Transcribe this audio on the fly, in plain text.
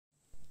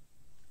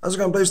How's it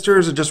going,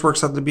 Blasters? It just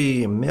works out to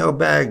be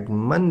Mailbag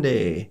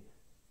Monday.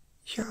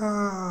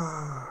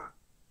 Yeah.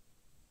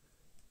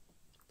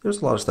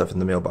 There's a lot of stuff in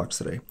the mailbox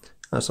today.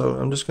 So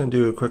I'm just going to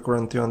do a quick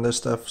run through on this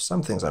stuff.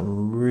 Some things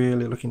I'm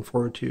really looking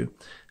forward to,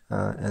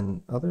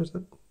 and others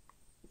that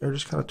are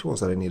just kind of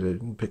tools that I need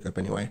to pick up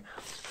anyway.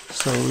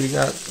 So we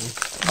got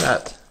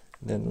that,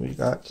 then we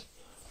got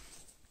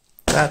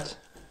that,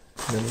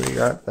 then we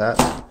got that,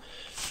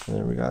 and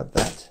then we got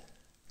that.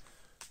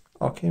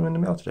 All came in the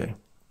mail today.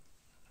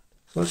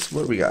 So let's see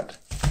what we got.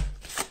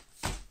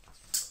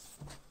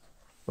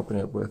 Open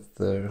it with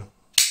the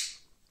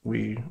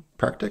Wii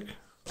Practic.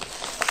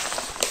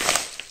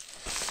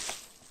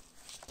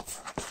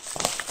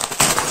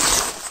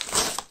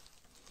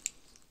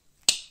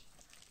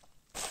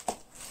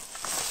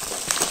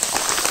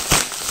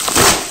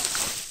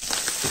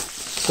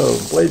 So,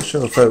 Blade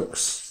Show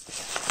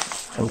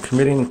folks, I'm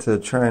committing to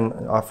try and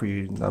offer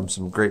you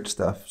some great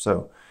stuff.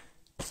 So,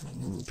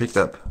 picked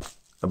up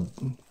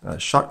a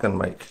shotgun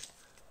mic.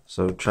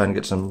 So, try and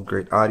get some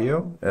great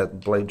audio at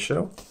Blade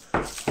Show.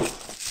 And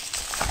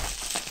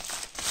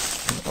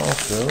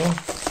also,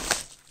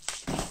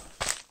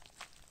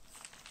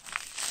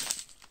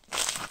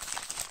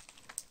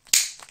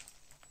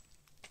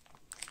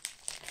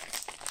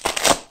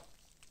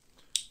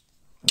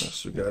 what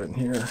else we got in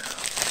here?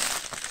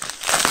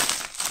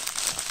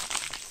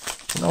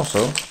 And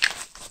also,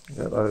 we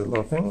got other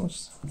little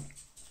things.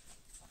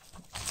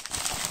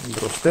 A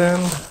little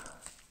stand.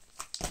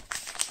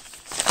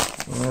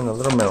 And a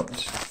little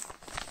mount.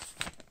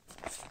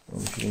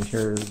 And you can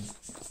hear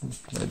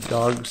my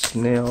dog's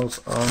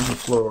nails on the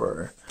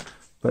floor.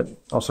 But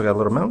also got a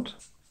little mount.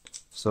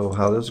 So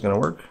how this is going to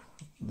work,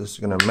 this is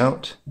going to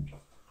mount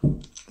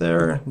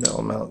there, that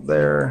will mount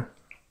there,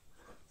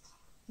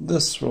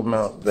 this will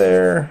mount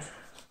there.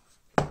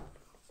 And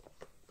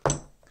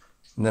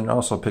then I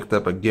also picked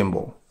up a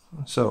gimbal.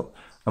 So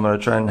I'm going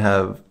to try and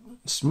have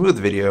smooth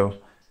video,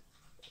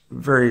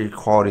 very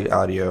quality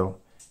audio,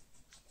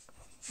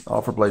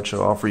 all for Blade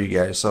Show, all for you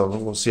guys. So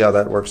we'll see how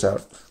that works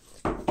out.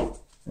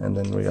 And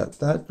then we got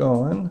that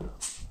going.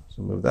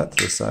 So move that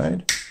to the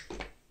side.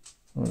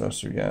 What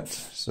else we got?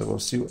 So we'll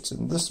see what's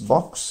in this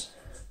box.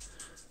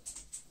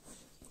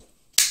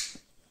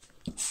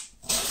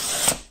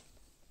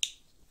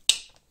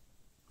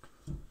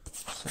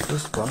 So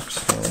this box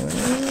has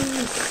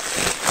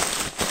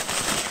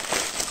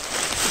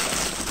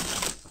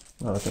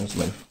a lot of things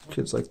my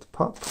kids like to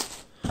pop.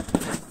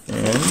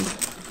 And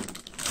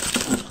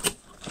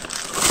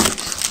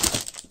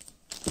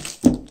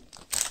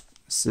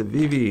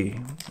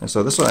Civivi. And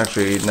so this one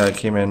actually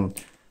came in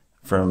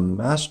from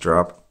Mass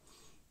Drop.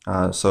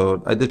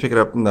 So I did pick it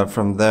up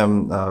from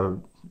them.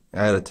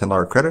 I had a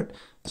 $10 credit.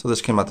 So this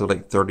came out to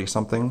like 30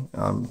 something.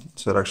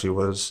 So it actually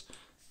was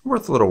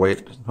worth a little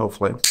wait,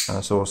 hopefully.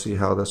 So we'll see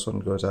how this one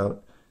goes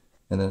out.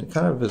 And then it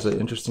kind of is an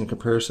interesting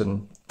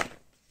comparison.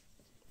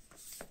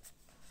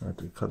 I have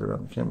to cut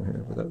around the camera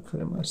here without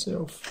cutting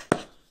myself.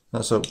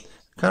 So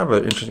kind of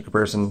an interesting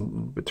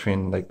comparison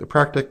between like the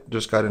Practic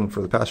just got in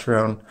for the pass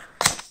round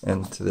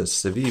and to this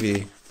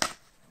Civivi.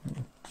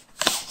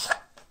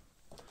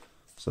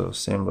 So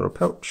same little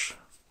pouch.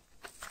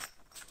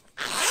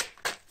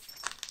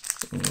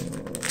 And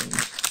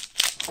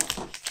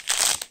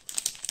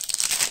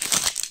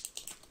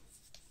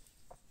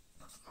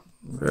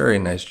very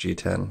nice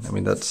G10. I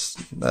mean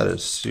that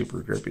is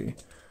super grippy.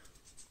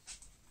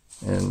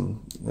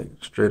 And like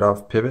straight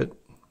off pivot.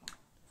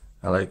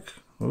 I like,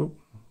 oop,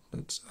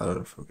 that's out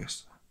of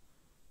focus.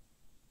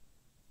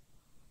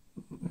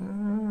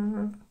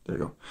 There you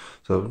go.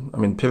 So, I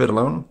mean, pivot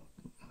alone,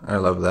 I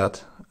love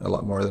that a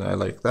lot more than I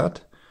like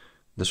that.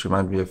 This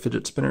reminds me of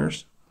fidget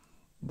spinners.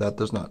 That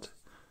does not.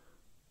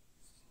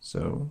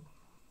 So,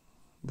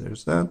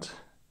 there's that.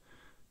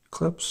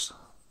 Clips.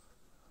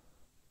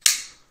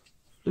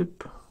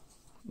 Flip.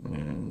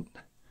 And,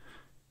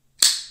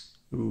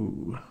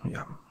 ooh,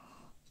 yeah.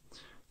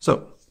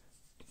 So,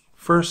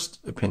 first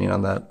opinion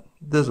on that,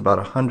 this is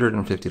about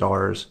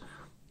 $150.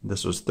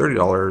 This was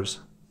 $30.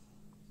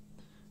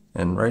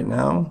 And right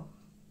now,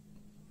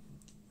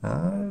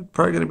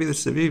 probably going to be the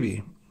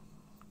Civivi.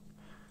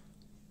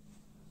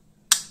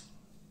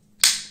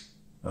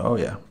 Oh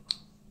yeah.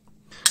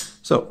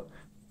 So,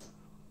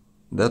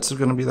 that's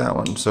going to be that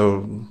one.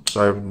 So,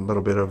 sorry a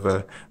little bit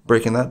of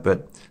breaking that,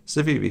 but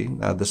Civivi,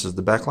 this is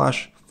the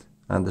Backlash,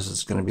 and this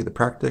is going to be the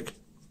Practic.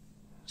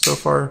 So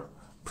far,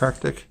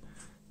 Practic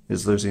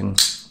is losing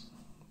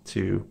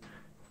to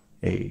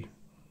a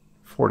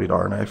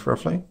 $40 knife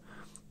roughly.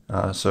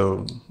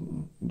 So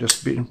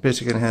just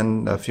basic in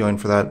hand feeling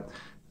for that,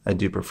 I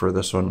do prefer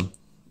this one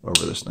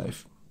over this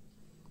knife.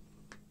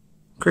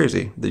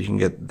 Crazy that you can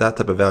get that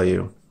type of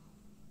value,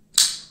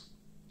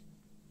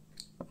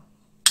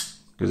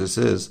 because this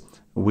is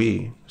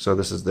Wii, so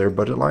this is their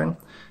budget line,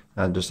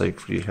 just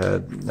like we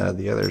had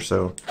the other.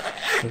 So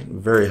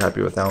very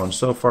happy with that one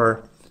so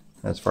far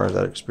as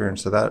that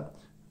experience of that.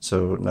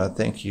 So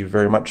thank you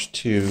very much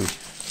to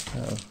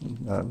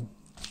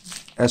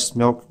S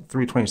Milk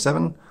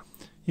 327.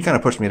 he kind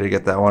of pushed me to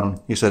get that one.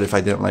 He said if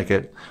I didn't like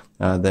it,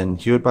 then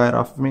he would buy it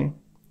off of me.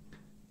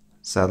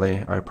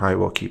 Sadly, I probably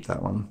will keep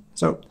that one.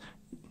 So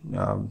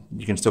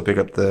you can still pick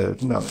up the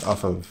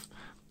off of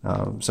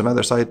some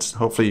other sites.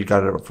 Hopefully you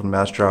got it from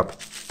Mass Drop,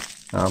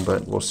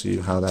 but we'll see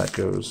how that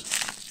goes.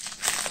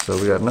 So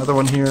we got another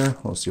one here.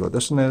 We'll see what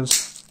this one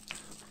is.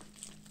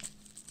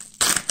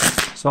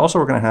 So also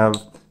we're going to have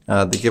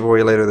the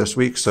giveaway later this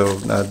week. So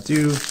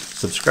do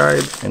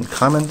subscribe and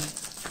comment.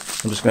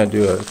 I'm just going to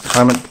do a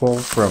comment poll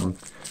from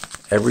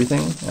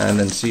everything and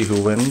then see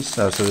who wins.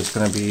 So it's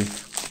going to be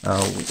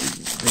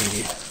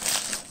the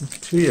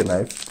Tuya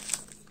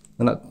knife.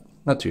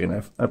 Not Tuya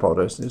knife. I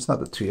apologize. It's not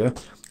the Tuya.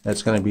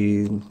 It's going to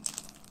be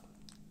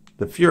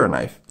the Fura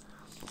knife.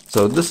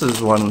 So this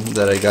is one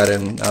that I got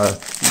in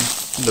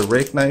the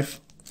rake knife.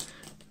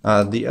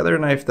 The other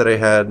knife that I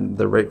had,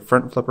 the rake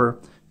front flipper,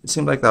 it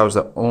seemed like that was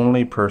the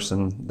only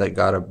person that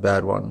got a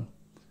bad one.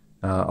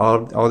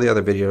 All the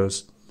other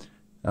videos,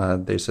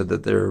 they said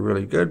that they were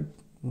really good.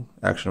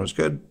 Action was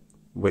good.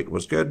 Weight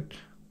was good.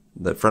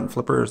 The front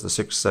flipper is the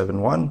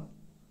 671,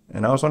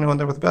 and I was the only one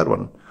there with a bad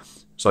one.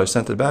 So I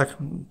sent it back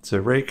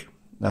to Rake.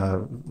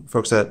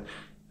 Folks at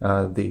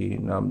the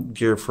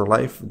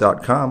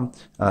gearforlife.com,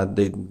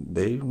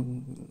 they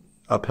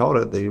upheld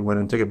it. They went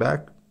and took it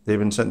back. They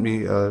even sent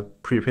me a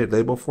prepaid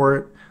label for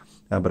it,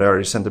 but I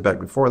already sent it back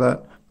before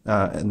that.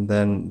 And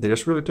then they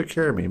just really took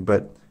care of me.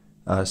 But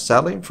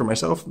sadly, for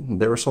myself,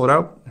 they were sold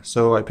out,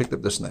 so I picked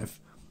up this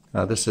knife.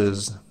 This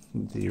is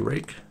the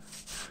Rake.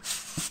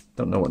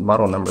 Don't know what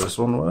model number this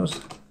one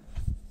was.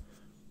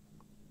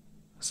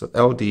 So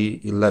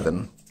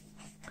LD11.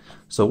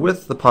 So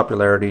with the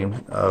popularity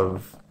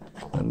of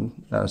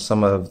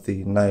some of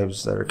the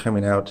knives that are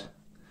coming out,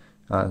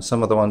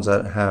 some of the ones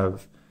that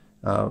have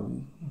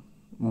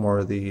more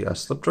of the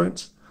slip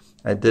joints,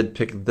 I did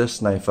pick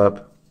this knife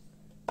up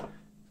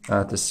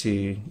to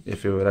see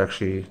if it would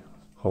actually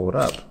hold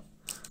up.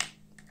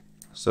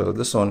 So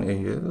this one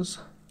is,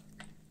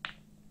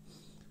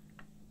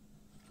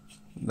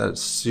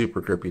 that's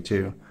super grippy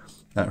too,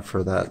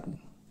 for that.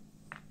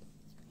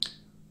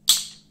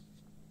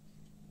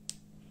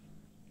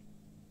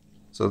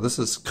 So this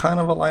is kind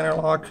of a liner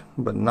lock,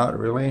 but not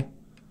really.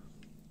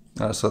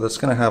 So that's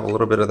going to have a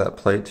little bit of that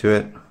play to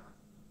it.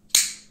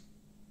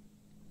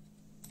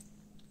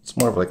 It's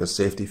more of like a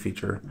safety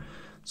feature.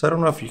 So I don't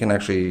know if you can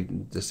actually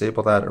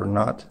disable that or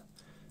not.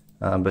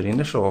 But the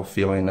initial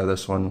feeling of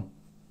this one.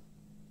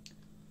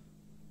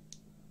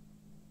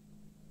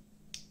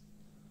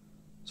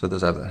 So it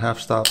does have the half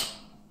stop.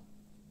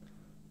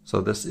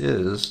 So this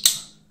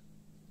is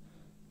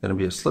going to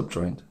be a slip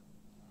joint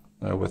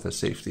with a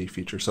safety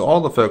feature. So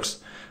all the folks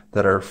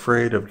that are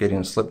afraid of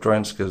getting slip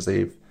joints because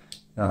they've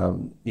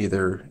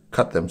either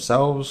cut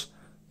themselves,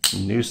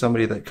 knew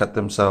somebody that cut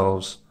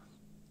themselves,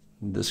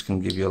 this can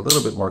give you a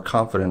little bit more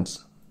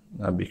confidence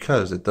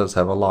because it does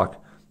have a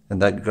lock,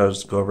 and that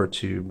goes go over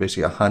to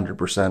basically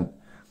 100%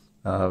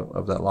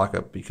 of that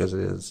lockup because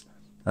it is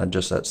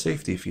just that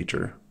safety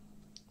feature.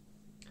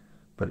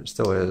 But it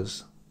still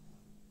is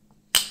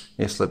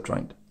a slip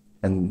joint.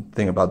 And the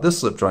thing about this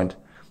slip joint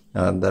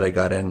that I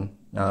got in,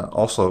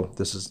 also,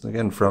 this is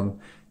again from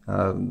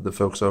the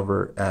folks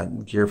over at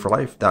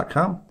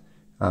gearforlife.com.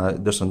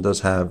 This one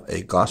does have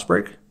a gloss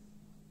break.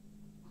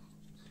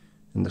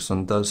 And this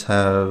one does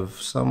have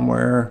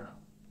somewhere,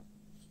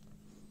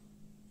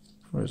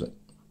 where is it?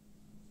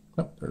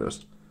 Oh, there it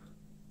is.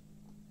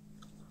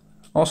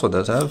 Also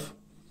does have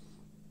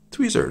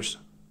tweezers.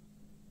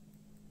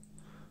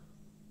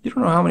 You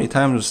don't know how many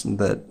times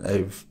that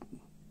I've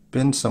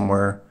been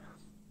somewhere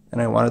and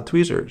I wanted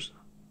tweezers.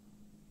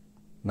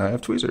 Now I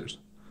have tweezers.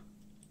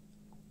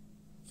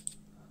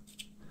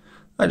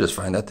 I just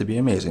find that to be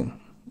amazing.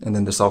 And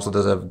then this also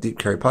does have a deep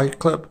carry pocket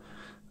clip,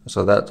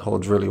 so that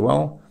holds really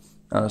well.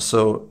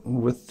 So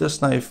with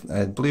this knife,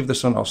 I believe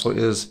this one also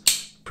is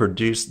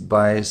produced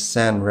by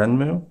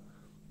Sanrenmu.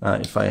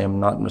 If I am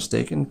not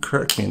mistaken,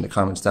 correct me in the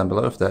comments down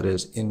below if that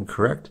is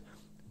incorrect.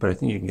 But I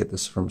think you can get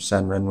this from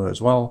Sanrenmu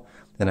as well.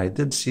 And I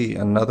did see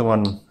another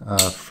one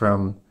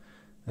from,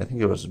 I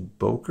think it was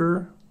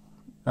Boker,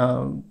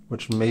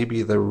 which may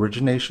be the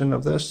origination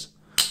of this.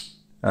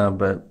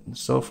 But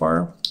so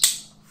far,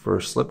 for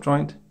a slip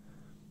joint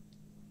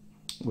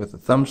with a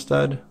thumb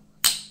stud,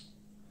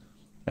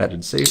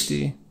 added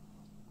safety,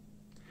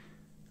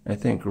 I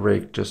think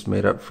Rake just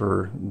made up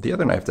for the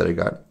other knife that I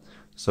got.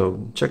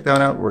 So check that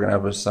out. We're going to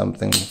have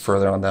something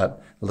further on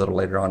that a little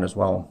later on as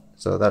well.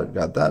 So that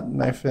got that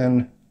knife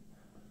in.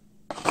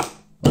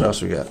 What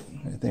else we got?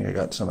 I think I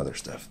got some other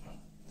stuff.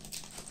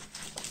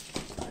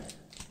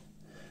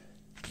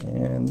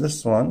 And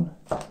this one,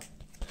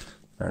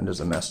 and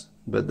there's a mess.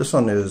 But this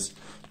one is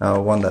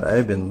one that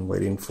I've been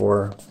waiting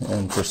for,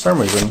 and for some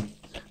reason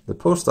the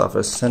post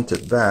office sent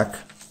it back,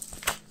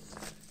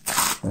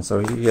 and so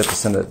you have to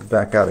send it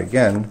back out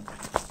again.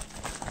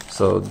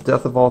 So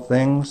death of all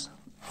things,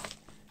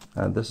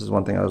 this is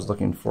one thing I was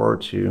looking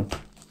forward to,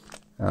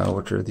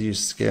 which are these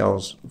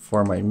scales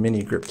for my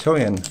mini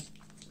Griptilian.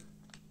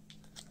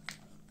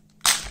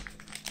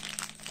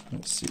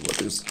 Let's see what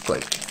this looks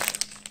like.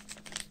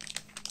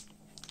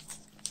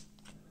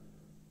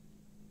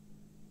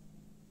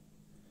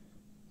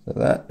 So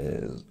that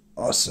is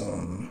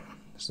awesome.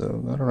 So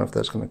I don't know if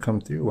that's going to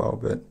come through well,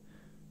 but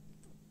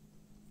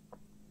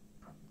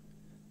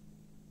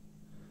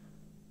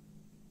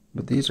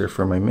these are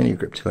for my mini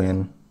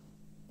Griptilian,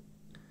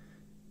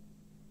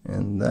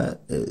 and that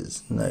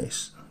is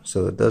nice.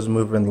 So it does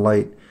move in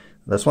light.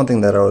 That's one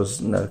thing that I was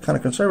kind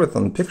of concerned with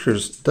on the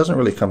pictures. It doesn't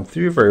really come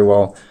through very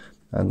well.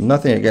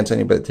 Nothing against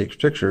anybody that takes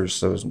pictures,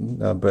 so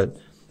but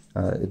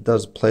it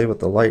does play with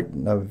the light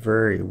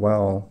very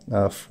well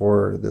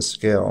for this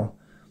scale.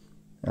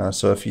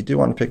 So if you do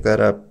want to pick that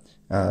up,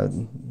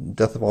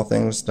 Death of All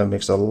Things that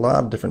makes a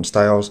lot of different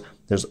styles.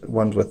 There's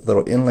ones with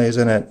little inlays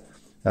in it.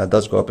 It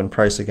does go up in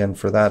price again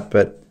for that,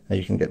 but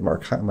you can get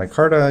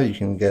micarta, you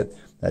can get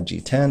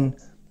G10.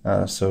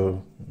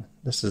 So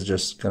this is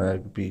just gonna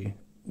be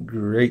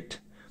great.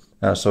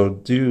 So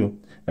do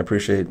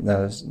appreciate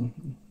what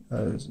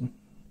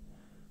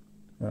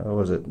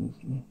was it?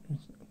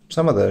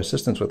 Some of the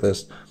assistance with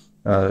this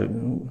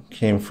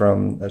came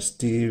from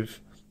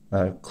Steve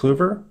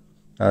Kluver.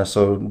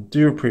 So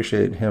do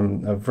appreciate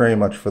him very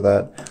much for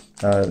that.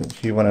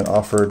 He went and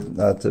offered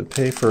to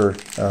pay for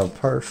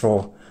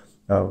partial,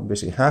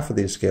 basically half of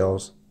these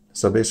scales.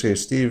 So basically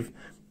Steve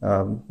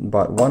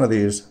bought one of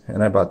these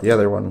and I bought the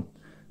other one,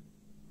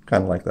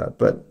 kind of like that.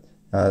 But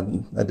I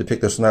had to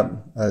pick this one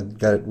up. I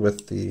got it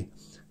with the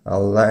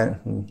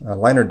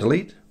liner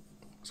delete,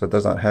 so it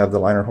does not have the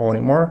liner hole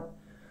anymore.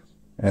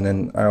 And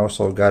then I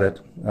also got it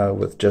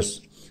with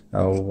just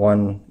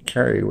one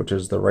carry, which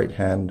is the right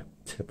hand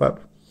tip up,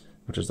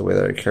 which is the way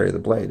that I carry the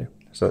blade.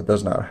 So it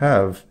does not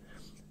have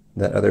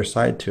that other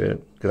side to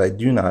it, because I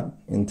do not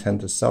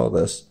intend to sell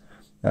this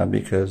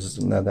because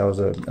that was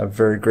a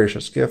very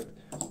gracious gift,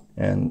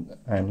 and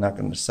I'm not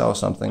going to sell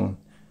something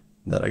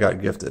that I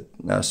got gifted.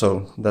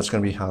 So that's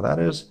going to be how that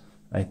is.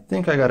 I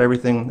think I got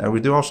everything. We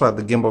do also have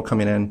the gimbal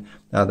coming in.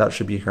 That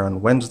should be here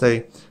on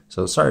Wednesday.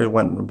 So sorry it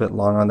went a bit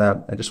long on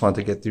that. I just wanted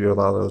to get through a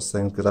lot of those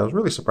things because I was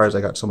really surprised I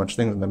got so much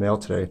things in the mail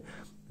today.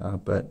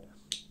 But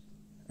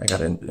I got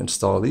to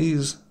install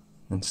these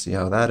and see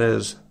how that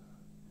is.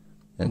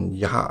 And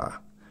yeah.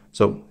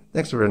 So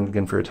thanks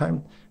again for your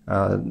time.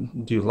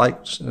 Do like,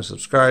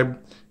 subscribe.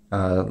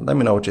 Let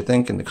me know what you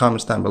think in the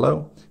comments down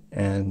below.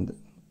 And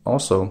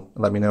also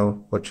let me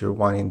know what you're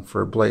wanting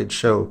for Blade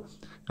Show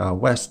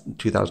West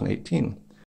 2018.